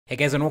Hey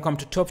guys, and welcome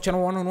to Top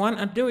Channel One-on-One,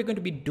 and today we're going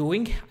to be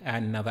doing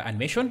another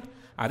animation.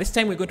 This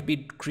time we're going to be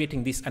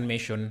creating this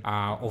animation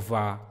of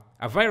a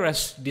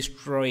virus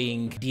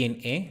destroying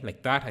DNA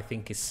like that. I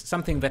think is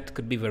something that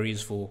could be very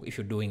useful if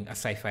you're doing a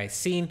sci-fi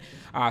scene.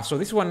 So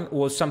this one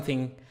was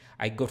something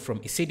I got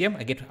from Isidium.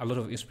 I get a lot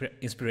of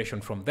inspiration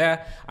from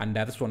there, and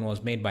this one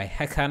was made by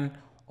Hakan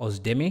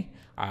Ozdemi.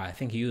 I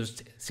think he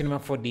used Cinema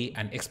 4D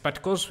and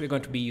Xparticles. We're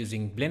going to be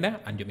using Blender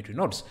and geometry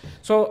nodes.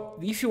 So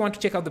if you want to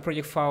check out the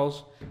project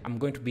files, I'm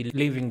going to be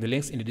leaving the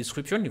links in the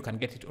description. You can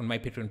get it on my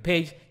Patreon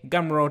page,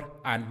 Gumroad,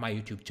 and my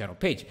YouTube channel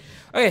page.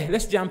 Okay,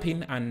 let's jump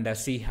in and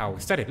see how we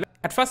started.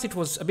 At first, it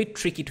was a bit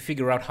tricky to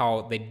figure out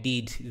how they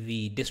did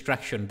the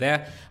destruction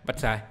there,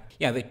 but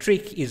yeah, the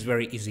trick is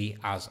very easy,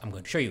 as I'm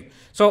going to show you.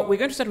 So we're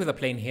going to start with a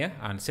plane here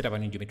and set up a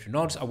new geometry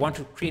nodes. I want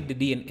to create the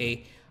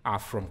DNA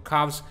from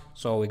curves.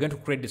 So we're going to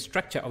create the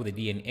structure of the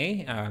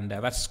DNA, and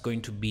that's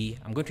going to be,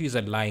 I'm going to use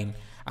a line,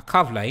 a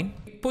curve line,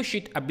 push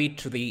it a bit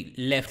to the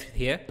left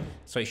here.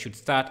 So it should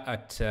start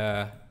at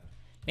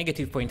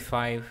negative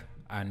 0.5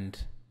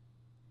 and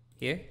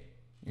here,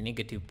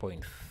 negative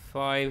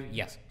 0.5,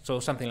 yes, so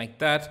something like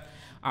that.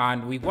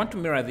 And we want to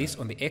mirror this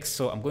on the X,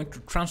 so I'm going to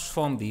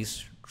transform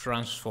this.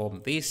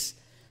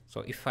 So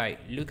if I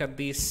look at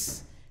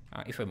this,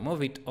 if I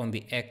move it on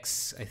the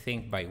X, I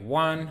think by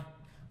 1,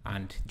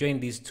 and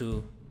join these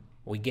two,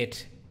 we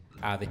get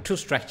the two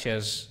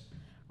structures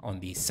on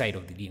the side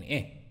of the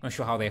DNA. Not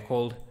sure how they're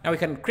called. Now we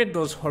can create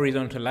those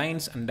horizontal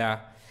lines, and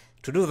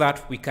to do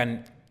that, we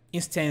can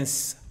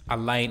instance a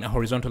line, a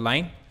horizontal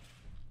line,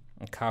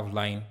 a curved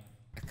line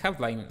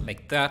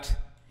like that.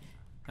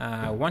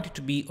 I want it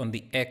to be on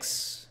the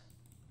X,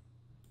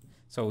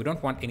 so we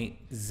don't want any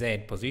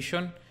Z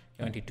position.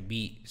 I want it to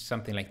be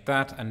something like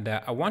that, and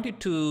I want it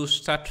to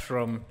start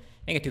from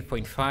negative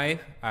 0.5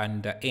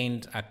 and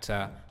end at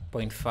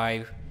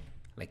 0.5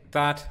 like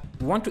that.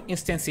 We want to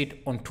instance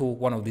it onto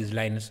one of these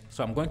lines,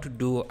 so I'm going to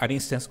do an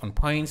instance on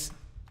points,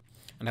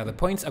 and now the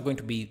points are going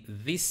to be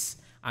this,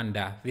 and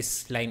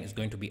this line is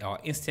going to be our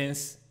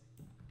instance.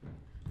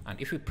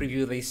 And if we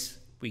preview this,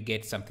 we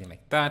get something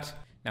like that.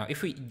 Now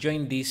if we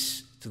join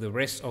this to the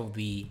rest of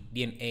the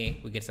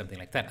DNA, we get something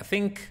like that. I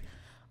think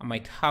I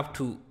might have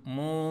to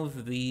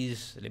move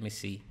these, let me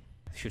see,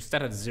 it should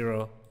start at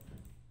 0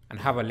 and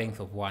have a length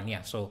of 1,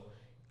 yeah, so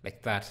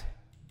like that.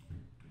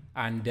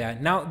 And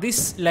now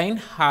this line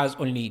has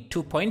only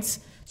 2 points,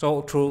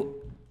 so to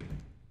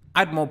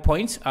add more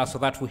points so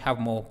that we have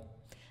more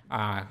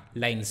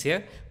lines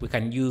here, we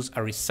can use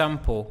a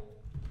resample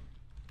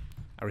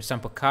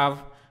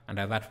curve, and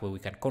that way we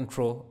can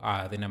control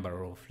the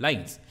number of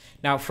lines.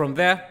 Now from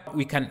there,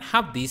 we can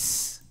have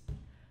this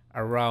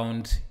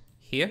around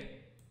here.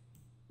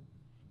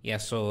 Yeah,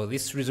 so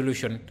this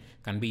resolution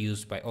can be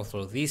used by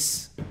also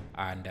this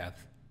and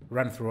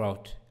run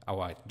throughout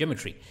our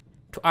geometry.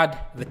 To add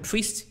the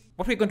twist,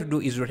 what we're going to do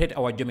is rotate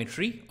our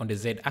geometry on the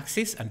Z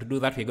axis, and to do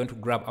that, we're going to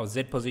grab our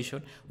Z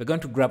position. We're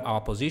going to grab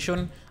our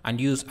position and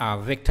use our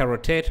vector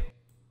rotate,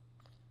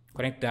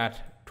 connect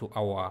that to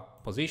our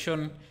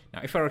position.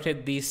 Now if I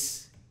rotate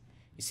this,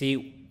 you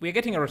see we're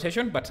getting a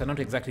rotation, but not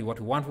exactly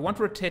what we want. We want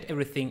to rotate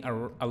everything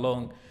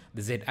along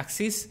the Z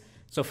axis.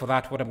 So for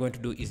that, what I'm going to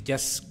do is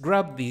just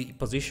grab the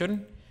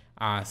position,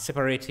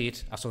 separate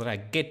it so that I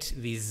get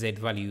the Z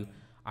value,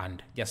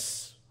 and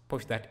just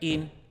push that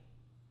in.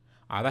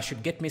 That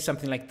should get me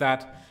something like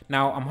that.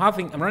 Now I'm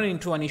running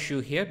into an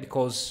issue here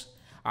because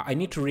I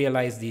need to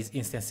realize these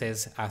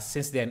instances.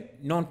 Since they're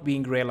not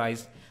being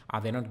realized,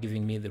 they're not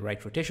giving me the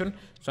right rotation.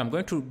 So I'm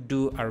going to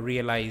do a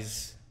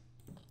realize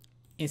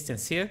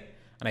instance here,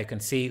 and I can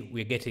see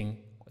we're getting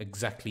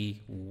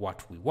exactly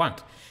what we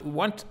want. We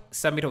want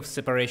some bit of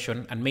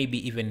separation, and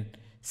maybe even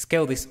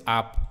scale this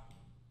up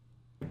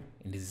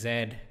in the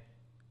Z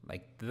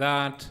like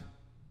that.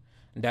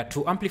 And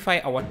to amplify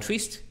our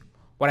twist,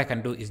 what I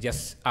can do is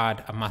just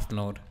add a math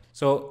node.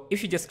 So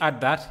if you just add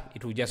that,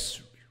 it will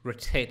just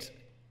rotate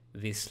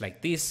this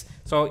like this.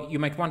 So you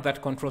might want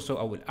that control, so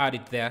I will add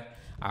it there.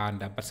 And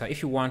but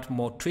if you want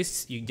more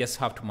twists, you just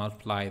have to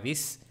multiply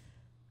this,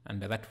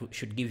 and that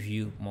should give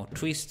you more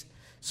twist.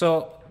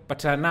 So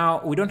but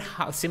now we don't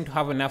seem to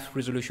have enough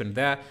resolution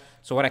there.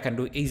 So what I can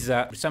do is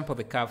sample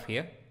the curve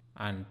here,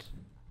 and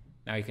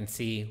now you can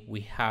see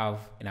we have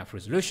enough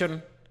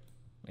resolution.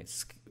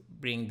 Let's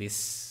bring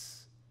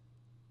this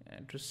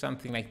to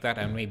something like that,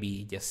 and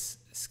maybe just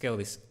scale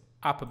this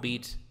up a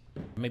bit,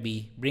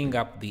 maybe bring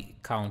up the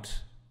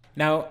count.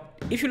 Now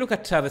if you look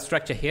at the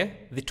structure here,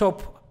 the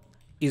top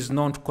is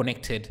not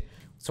connected.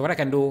 So what I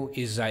can do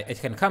is I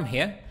can come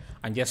here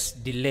and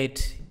just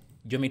delete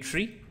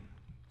geometry.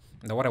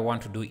 Now what I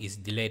want to do is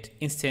delete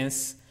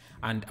instance,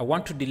 and I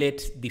want to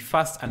delete the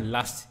first and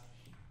last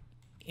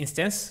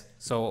instance.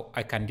 So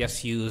I can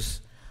just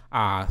use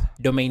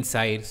domain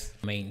size,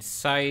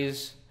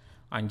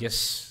 and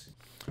just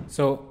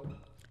so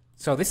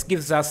this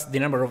gives us the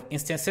number of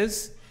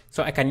instances.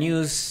 So I can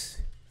use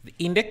the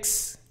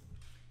index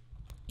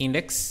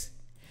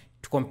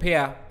to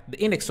compare the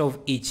index of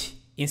each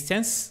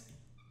instance.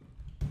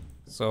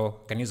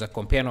 So I can use a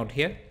compare node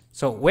here.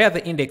 So where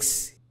the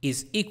index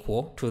is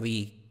equal to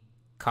the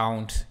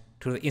count,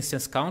 to the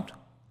instance count,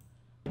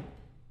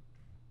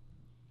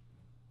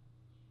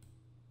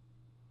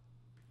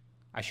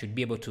 I should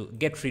be able to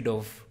get rid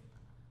of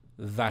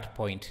that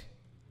point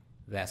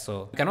there.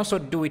 So we can also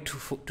do it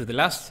to the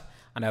last,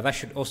 and that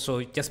should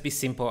also just be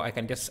simple. I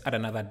can just add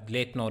another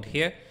delete node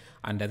here,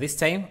 and this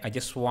time I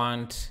just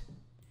want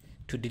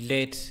to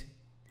delete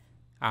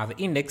the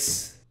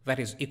index that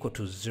is equal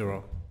to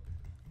 0,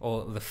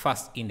 or the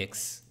first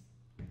index.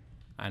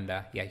 And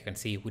yeah, you can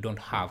see we don't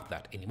have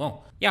that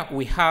anymore. Yeah,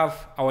 we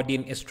have our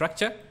DNA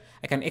structure.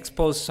 I can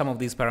expose some of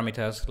these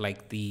parameters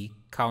like the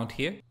count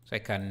here. So I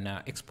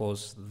can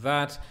expose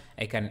that.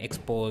 I can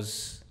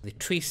expose the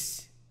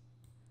twist,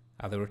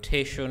 the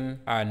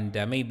rotation, and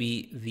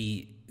maybe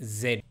the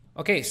Z.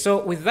 Okay,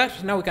 so with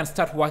that, now we can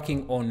start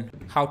working on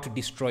how to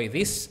destroy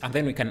this, and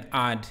then we can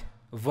add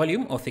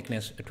volume or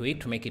thickness to it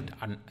to make it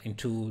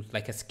into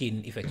like a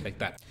skin effect like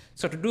that.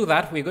 So to do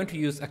that, we're going to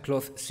use a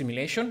cloth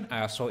simulation.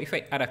 So if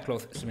I add a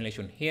cloth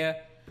simulation here,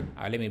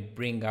 let me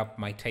bring up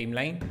my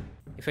timeline.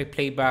 If I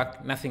play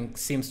back, nothing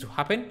seems to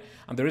happen.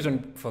 And the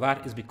reason for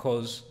that is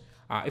because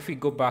if we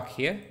go back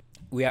here,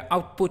 we are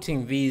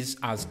outputting these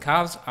as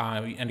curves.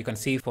 And you can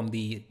see from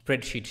the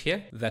spreadsheet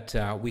here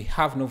that we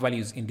have no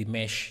values in the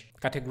mesh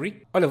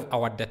category. All of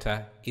our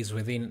data is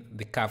within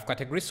the curve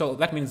category. So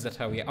that means that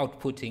we are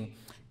outputting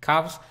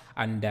curves,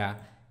 and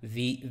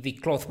the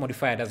cloth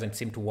modifier doesn't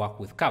seem to work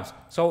with curves.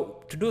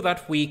 So to do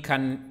that, we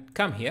can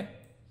come here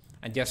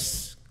and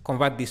just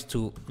convert this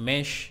to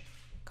mesh,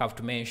 curve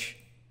to mesh,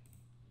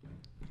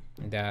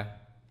 and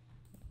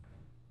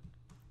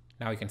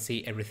now you can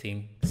see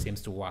everything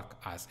seems to work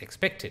as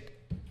expected.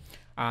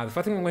 The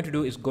first thing I'm going to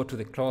do is go to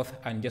the cloth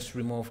and just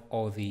remove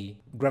all the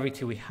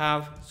gravity we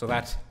have so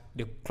that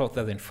the cloth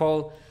doesn't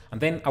fall,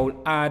 and then I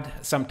will add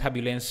some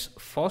turbulence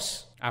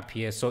force up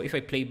here. So if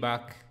I play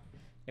back,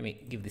 let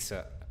me give this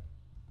a,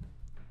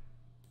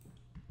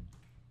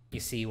 you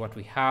see what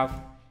we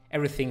have.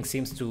 Everything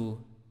seems to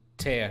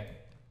tear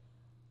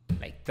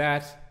like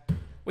that,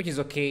 which is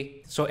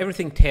okay. So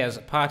everything tears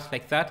apart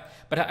like that,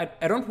 but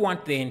I don't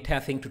want the entire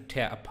thing to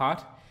tear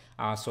apart.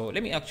 So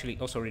let me actually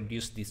also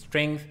reduce the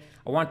strength.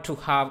 I want to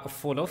have a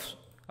fall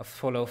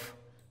off.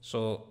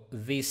 So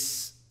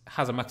this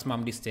has a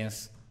maximum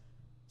distance.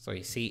 So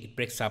you see it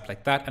breaks up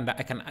like that, and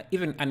I can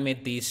even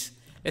animate this.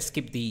 Let's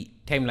keep the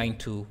timeline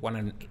to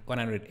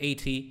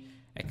 180.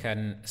 I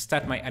can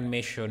start my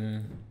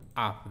animation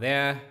up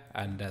there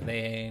and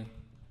then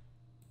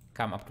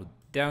come up to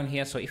down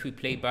here. So if we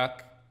play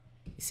back,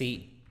 you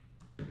see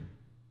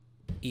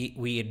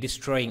we are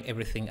destroying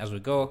everything as we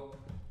go.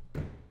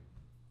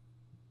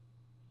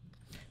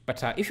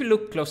 But if you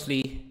look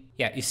closely,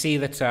 yeah, you see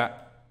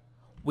that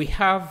we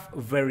have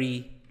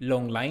very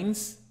long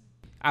lines.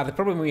 The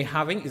problem we're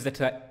having is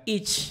that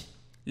each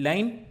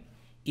line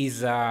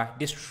is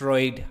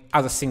destroyed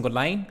as a single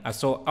line,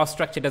 so our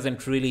structure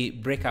doesn't really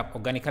break up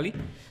organically.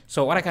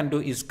 So what I can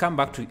do is come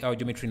back to our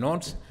geometry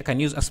nodes. I can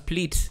use a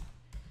split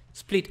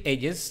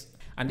edges,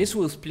 and this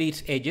will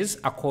split edges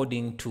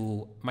according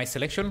to my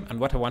selection. And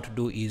what I want to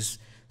do is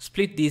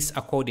split this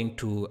according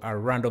to a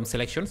random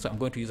selection. So I'm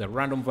going to use a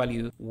random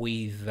value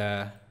with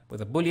a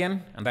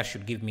boolean, and that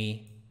should give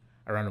me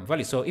a random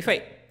value. So if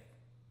I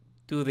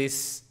do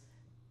this,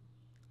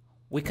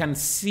 we can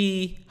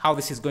see how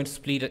this is going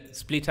to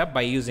split up by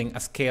using a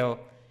scale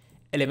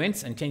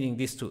elements and changing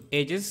this to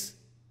edges.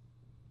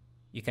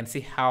 You can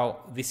see how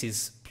this is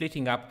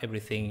splitting up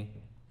everything.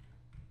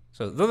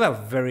 So those are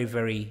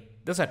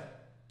those are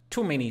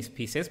too many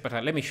pieces, but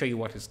let me show you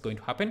what is going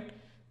to happen.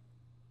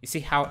 You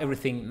see how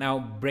everything now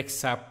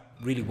breaks up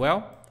really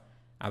well.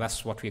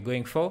 That's what we're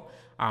going for.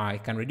 I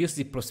can reduce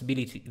the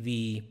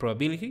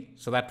probability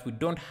so that we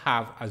don't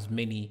have as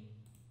many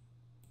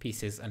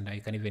pieces, and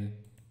you can even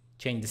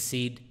change the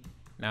seed.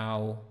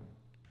 Now,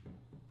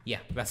 yeah,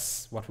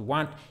 that's what we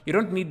want. You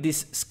don't need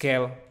these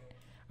scale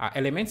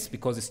elements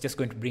because it's just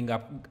going to bring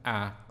up,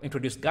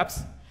 introduce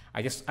gaps.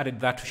 I just added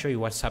that to show you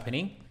what's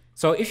happening.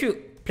 So if you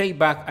play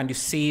back and you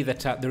see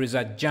that there is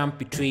a jump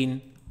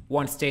between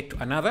one state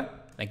to another,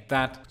 like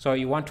that. So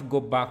you want to go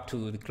back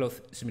to the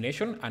cloth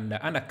simulation and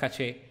under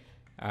cache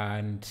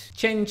and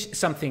change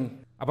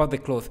something about the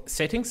cloth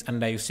settings,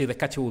 and you see the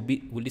cache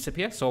will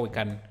disappear, so we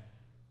can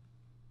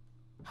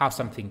have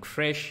something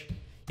fresh.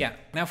 Yeah,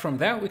 now from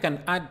there we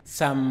can add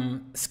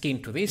some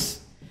skin to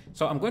this.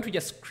 So I'm going to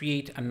just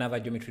create another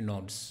geometry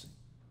nodes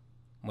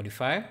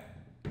modifier,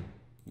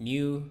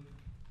 new,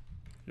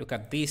 look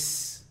at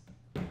this.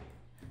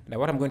 Now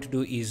what I'm going to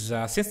do is,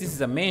 since this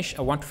is a mesh,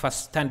 I want to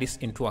first turn this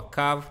into a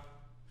curve,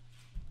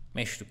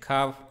 mesh to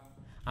curve,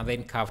 and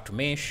then curve to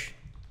mesh,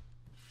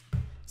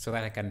 so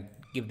that I can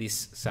give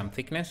this some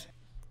thickness.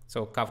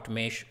 So curve to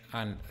mesh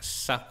and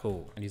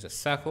circle, and use a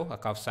circle, a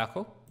curve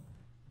circle.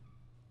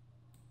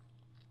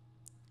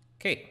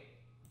 Okay,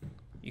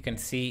 you can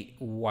see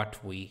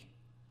what we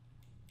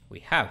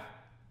have.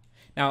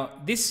 Now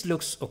this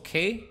looks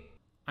okay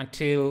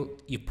until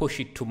you push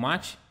it too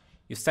much.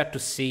 You start to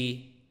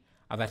see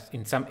that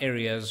in some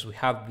areas we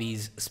have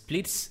these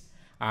splits,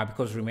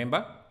 because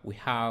remember, we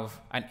have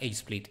an edge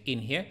split in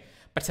here,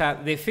 but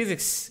the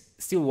physics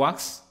still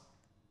works.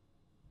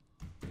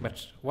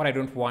 But what I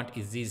don't want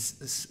is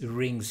these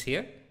rings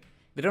here.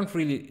 They don't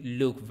really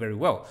look very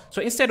well.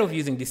 So instead of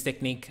using this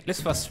technique,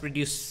 let's first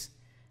reduce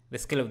the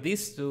scale of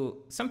this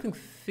to something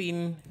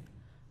thin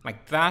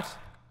like that.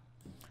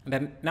 And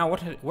then now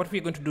what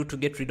we're going to do to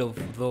get rid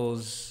of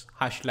those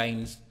hash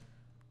lines,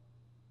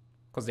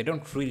 because they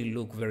don't really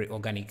look very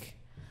organic.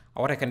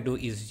 What I can do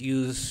is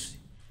use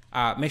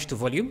mesh to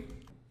volume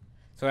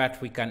so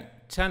that we can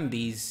turn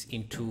these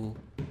into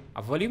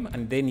a volume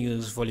and then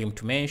use volume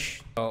to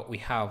mesh. So we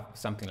have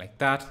something like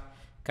that.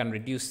 Can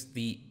reduce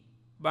the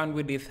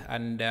bandwidth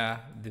and the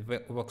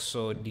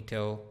voxel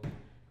detail,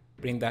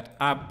 bring that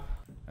up,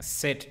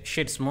 set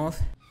shade smooth.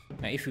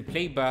 Now if we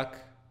play back,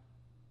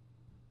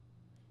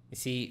 you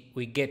see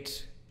we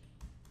get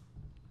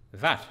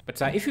that.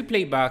 But if you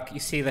play back, you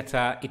see that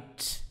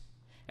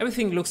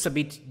everything looks a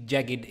bit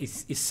jagged.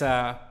 It's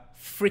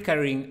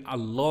flickering a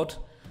lot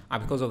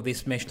because of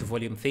this mesh to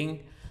volume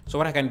thing. So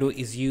what I can do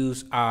is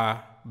use a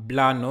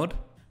blur node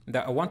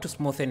that I want to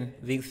smoothen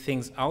these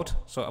things out.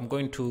 So I'm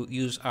going to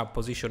use a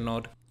position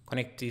node,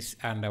 connect this,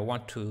 and I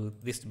want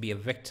this to be a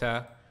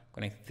vector,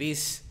 connect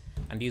this,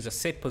 and use a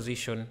set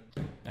position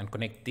and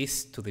connect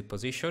this to the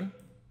position.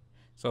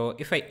 So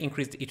if I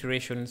increase the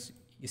iterations,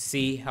 you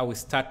see how we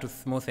start to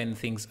smoothen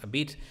things a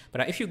bit.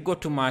 But if you go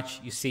too much,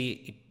 you see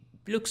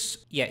it looks,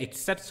 yeah, it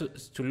starts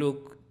to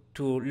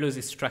lose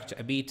its structure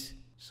a bit.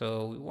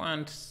 So we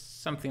want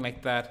something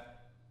like that.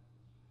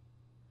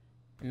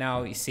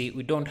 Now you see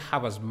we don't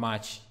have as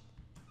much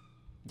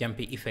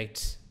jumpy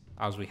effects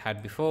as we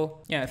had before.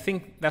 Yeah, I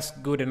think that's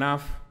good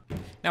enough.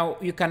 Now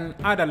you can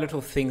add a lot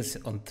of things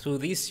onto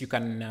this. You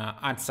can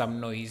add some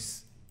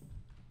noise.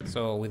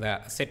 So with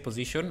a set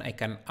position, I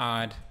can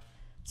add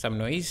some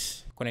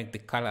noise, connect the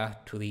color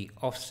to the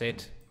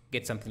offset,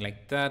 get something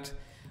like that,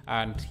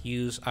 and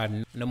use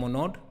a normal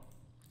node,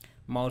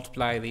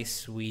 multiply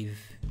this with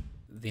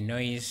the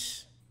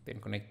noise, then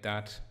connect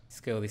that,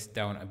 scale this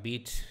down a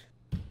bit.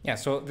 Yeah,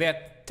 so there are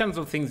tons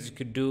of things you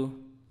could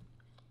do.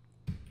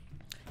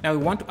 Now we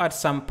want to add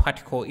some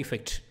particle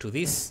effect to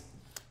this.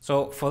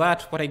 So for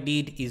that, what I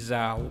did is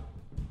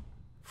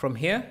from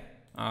here,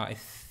 I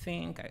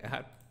think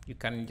you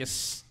can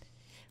just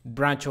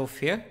branch off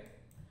here.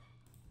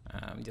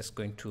 I'm just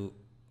going to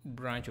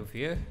branch off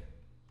here,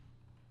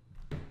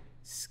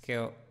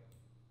 scale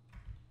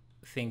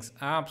things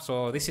up.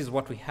 So this is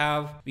what we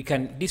have. We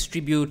can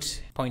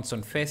distribute points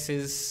on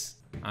faces,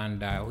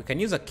 and we can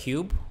use a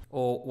cube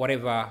or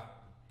whatever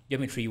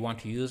geometry you want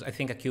to use. I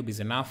think a cube is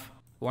enough.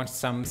 We want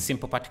some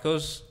simple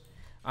particles,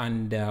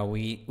 and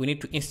we need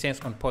to instance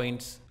on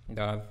points.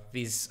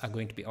 These are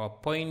going to be our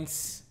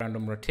points.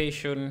 Random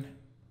rotation,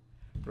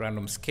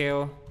 random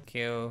scale,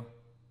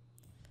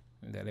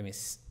 and let me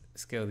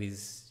scale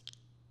these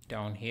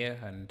down here.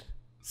 And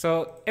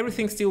so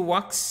everything still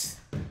works.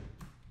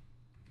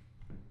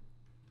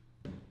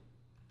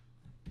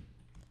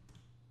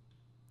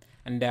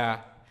 And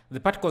the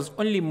particles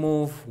only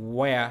move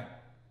where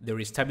there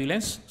is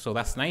turbulence, so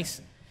that's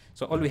nice.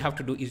 So all we have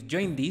to do is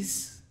join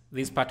these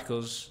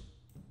particles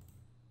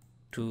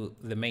to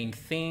the main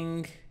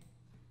thing.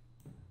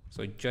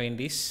 So join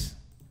this.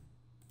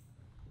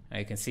 Now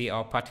you can see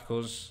our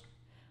particles.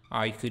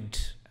 You could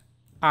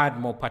add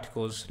more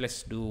particles.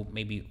 Let's do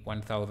maybe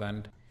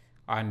 1000.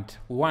 And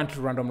we want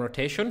random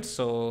rotation.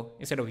 So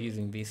instead of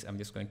using this, I'm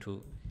just going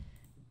to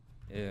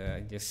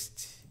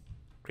just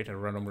create a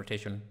random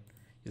rotation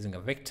using a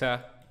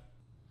vector.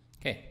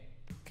 Okay.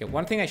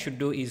 One thing I should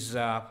do is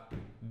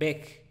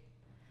bake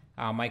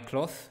my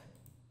cloth.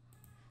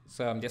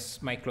 So I'm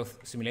just my cloth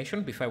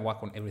simulation before I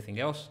work on everything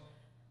else,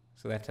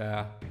 so that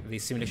the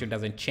simulation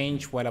doesn't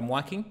change while I'm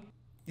working.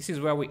 This is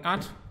where we are.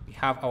 We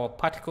have our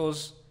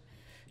particles.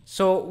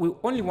 So we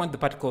only want the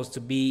particles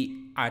to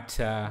be at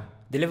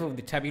the level of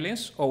the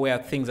turbulence, or where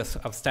things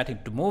are starting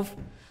to move.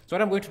 So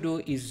what I'm going to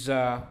do is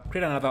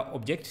create another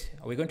object.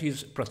 We're going to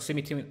use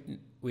proximity.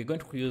 We're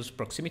going to use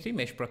proximity,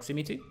 mesh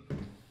proximity,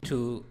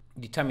 to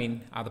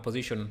determine the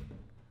position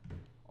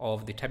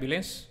of the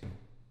turbulence.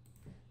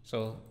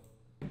 So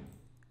I'm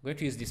going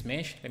to use this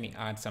mesh. Let me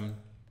add some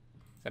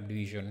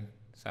subdivision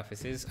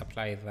surfaces,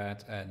 apply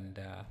that, and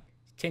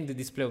change the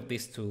display of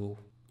this to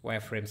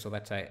wireframe so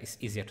that it's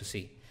easier to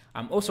see.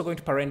 I'm also going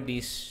to parent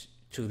this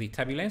to the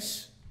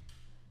turbulence.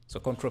 So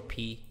Control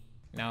P.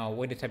 Now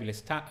when the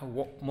turbulence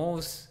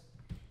moves,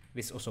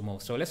 this also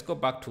moves. So let's go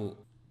back to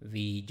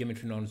the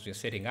geometry nodes we're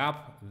setting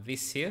up.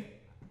 This here.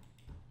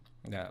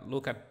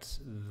 Look at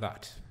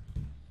that.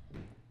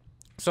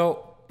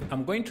 So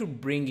I'm going to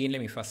bring in,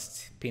 let me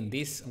first pin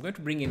this. I'm going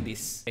to bring in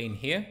this in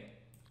here.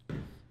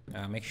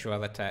 Make sure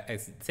that I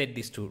set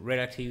this to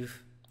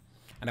relative.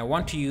 And I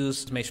want to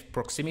use mesh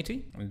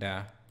proximity, and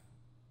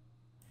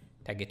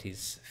target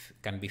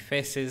can be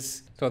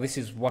faces. So this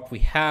is what we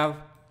have.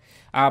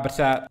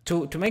 But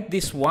to make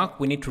this work,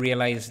 we need to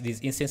realize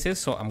these instances.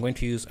 So I'm going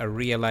to use a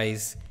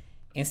realize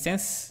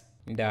instance.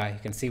 And you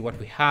can see what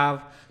we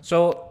have.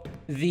 So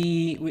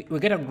we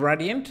get a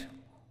gradient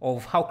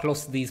of how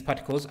close these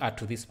particles are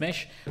to this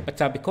mesh, but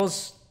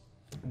because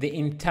the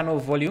internal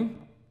volume,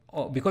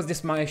 or because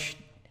this mesh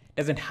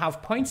doesn't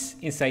have points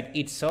inside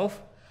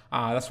itself,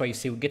 that's why you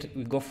see we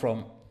go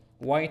from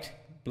white,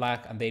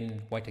 black, and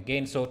then white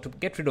again. So to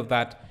get rid of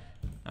that,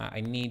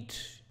 I need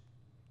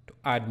to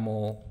add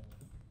more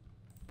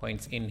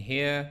points in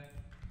here,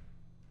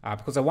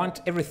 because I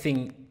want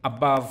everything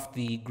above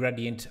the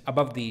gradient,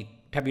 above the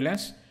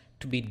turbulence,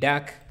 to be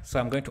dark. So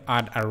I'm going to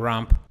add a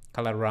ramp,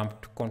 color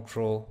ramp, to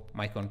control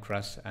my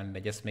contrast, and I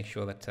just make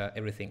sure that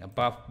everything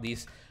above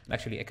this, and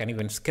actually I can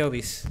even scale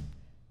this,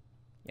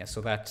 yeah,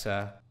 so that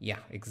yeah,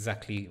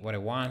 exactly what I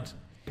want.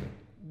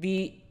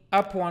 The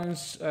up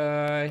ones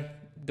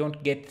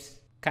don't get,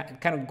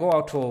 kind of go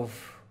out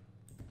of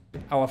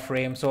our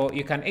frame, so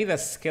you can either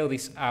scale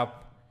this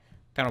up,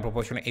 kind of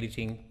proportional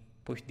editing,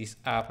 push this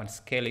up and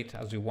scale it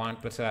as we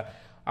want, but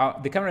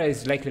the camera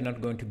is likely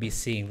not going to be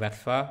seeing that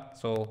far,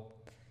 so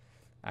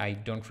I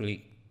don't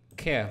really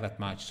care that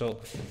much.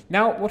 So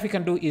now what we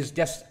can do is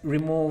just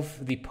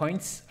remove the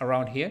points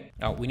around here.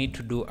 Now we need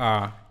to do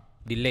a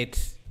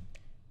delete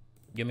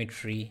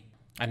geometry,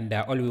 and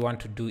all we want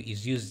to do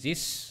is use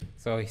this.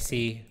 So you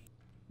see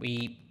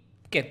we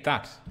get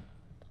that.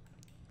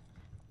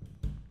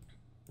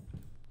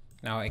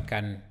 Now I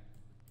can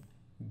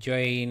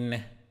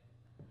join,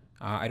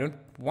 I don't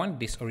want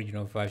this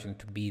original version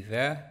to be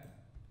there,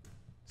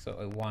 so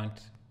I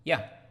want,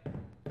 yeah,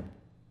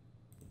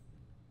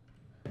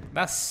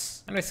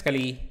 that's, and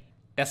basically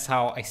that's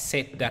how I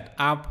set that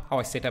up, how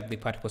I set up the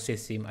particle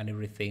system and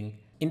everything.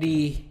 In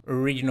the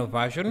original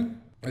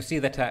version, you see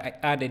that I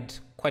added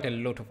quite a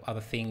lot of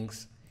other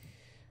things.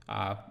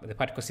 The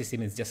particle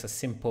system is just a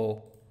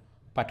simple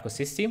particle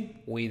system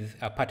with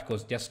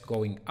particles just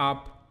going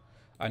up,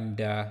 and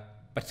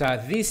but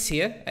this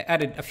here, I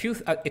added a few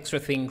extra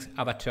things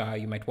that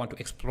you might want to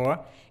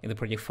explore in the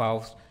project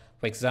files.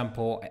 For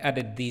example, I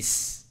added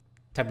this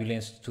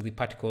turbulence to the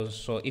particles.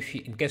 So if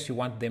you, in case you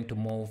want them to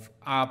move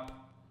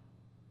up,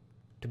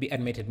 to be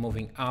animated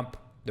moving up,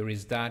 there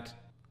is that.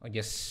 Or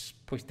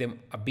just push them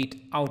a bit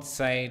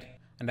outside.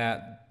 And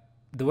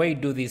the way you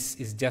do this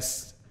is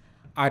just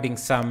adding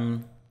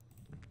some,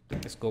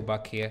 let's go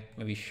back here,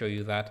 maybe show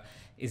you that.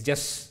 It's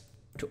just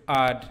to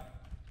add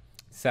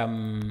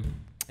some,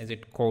 is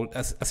it called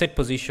a set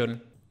position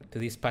to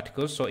these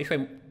particles. So if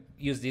I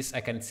use this,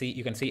 I can see,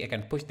 you can see I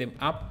can push them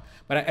up,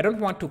 but I don't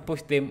want to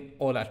push them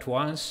all at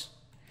once.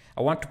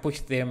 I want to push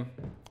them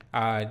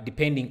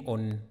depending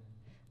on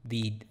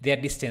their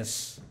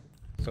distance.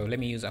 So let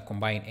me use a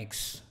combine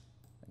X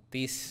like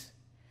this.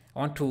 I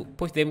want to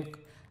push them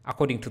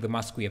according to the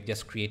mask we have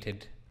just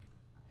created.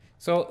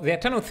 So there are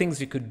a ton of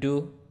things you could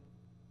do,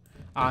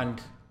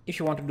 and if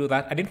you want to do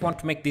that, I didn't want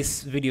to make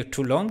this video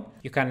too long.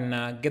 You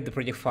can get the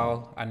project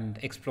file and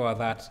explore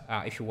that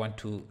if you want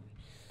to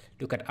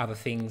look at other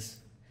things.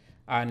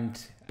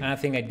 And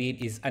another thing I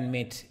did is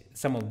animate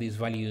some of these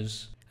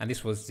values, and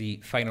this was the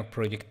final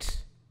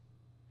project,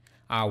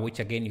 which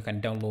again you can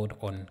download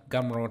on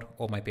Gumroad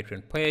or my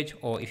Patreon page,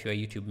 or if you're a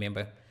YouTube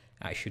member,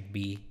 it should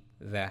be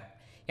there.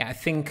 Yeah, I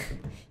think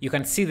you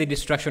can see the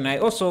distraction. I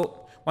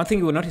also, one thing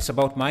you will notice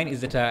about mine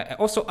is that I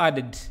also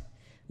added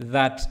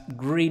that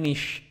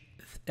greenish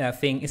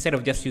thing. Instead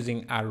of just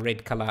using a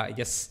red color, I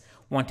just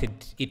wanted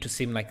it to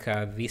seem like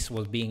this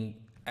was being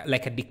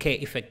like a decay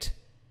effect.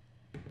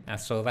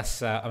 So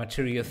that's a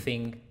material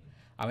thing.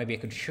 Maybe I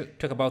could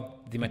talk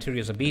about the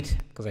materials a bit,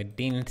 because I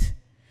didn't.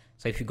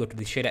 So if you go to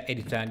the shader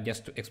editor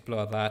just to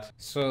explore that.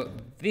 So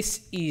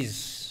this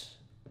is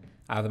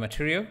the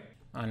material,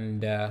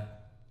 and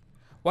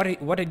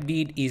what I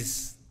did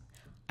is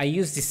I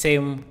used the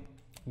same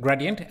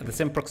gradient, the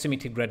same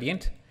proximity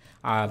gradient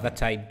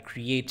that I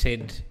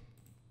created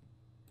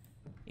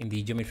in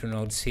the geometry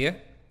nodes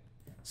here.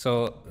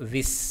 So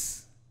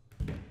this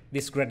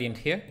gradient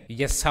here, you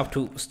just have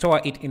to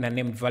store it in a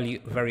named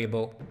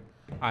variable,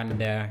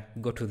 and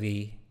go to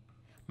the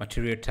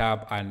material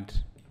tab and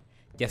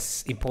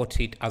just import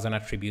it as an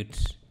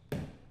attribute.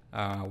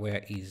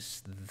 Where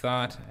is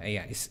that?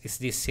 Yeah, it's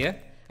this here.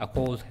 I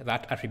called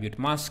that attribute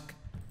mask,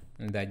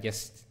 and I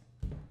just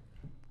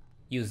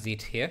used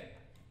it here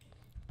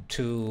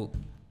to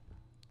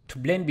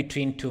blend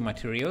between two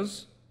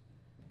materials.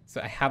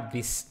 So I have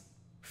this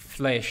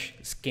flesh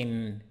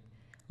skin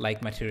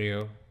like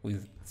material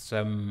with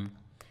some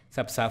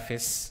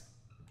subsurface,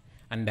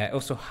 and I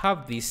also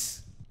have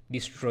this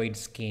destroyed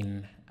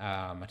skin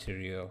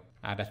material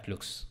that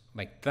looks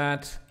like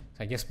that. So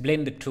I just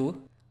blend the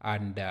two,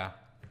 and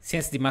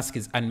since the mask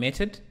is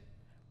animated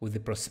with the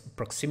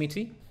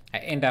proximity, I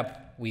end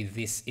up with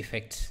this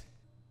effect,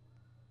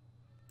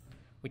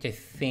 which I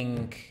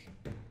think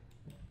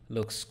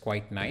looks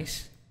quite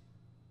nice.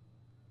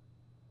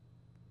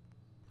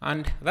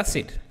 And that's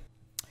it.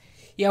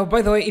 Yeah,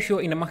 by the way, if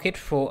you're in the market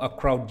for a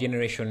crowd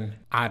generation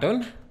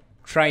add-on,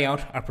 try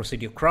out our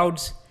Procedure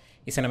Crowds.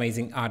 It's an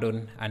amazing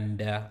add-on,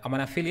 and I'm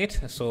an affiliate,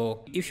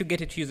 so if you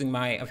get it using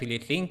my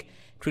affiliate link,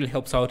 it really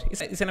helps out.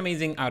 It's an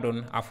amazing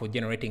add-on for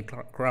generating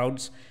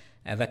crowds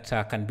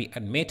that can be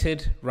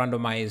animated,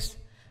 randomized,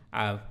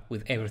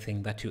 with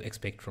everything that you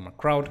expect from a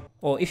crowd.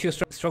 Or if you're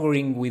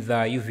struggling with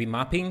UV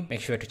mapping,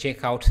 make sure to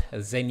check out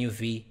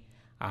ZenUV.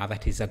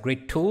 That is a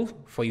great tool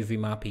for UV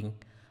mapping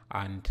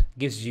and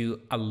gives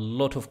you a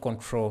lot of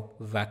control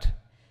that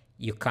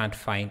you can't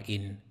find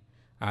in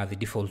the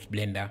default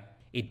Blender.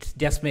 It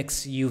just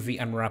makes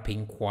UV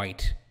unwrapping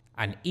quite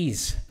an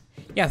ease.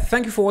 Yeah,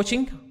 thank you for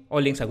watching. All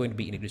links are going to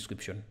be in the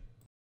description.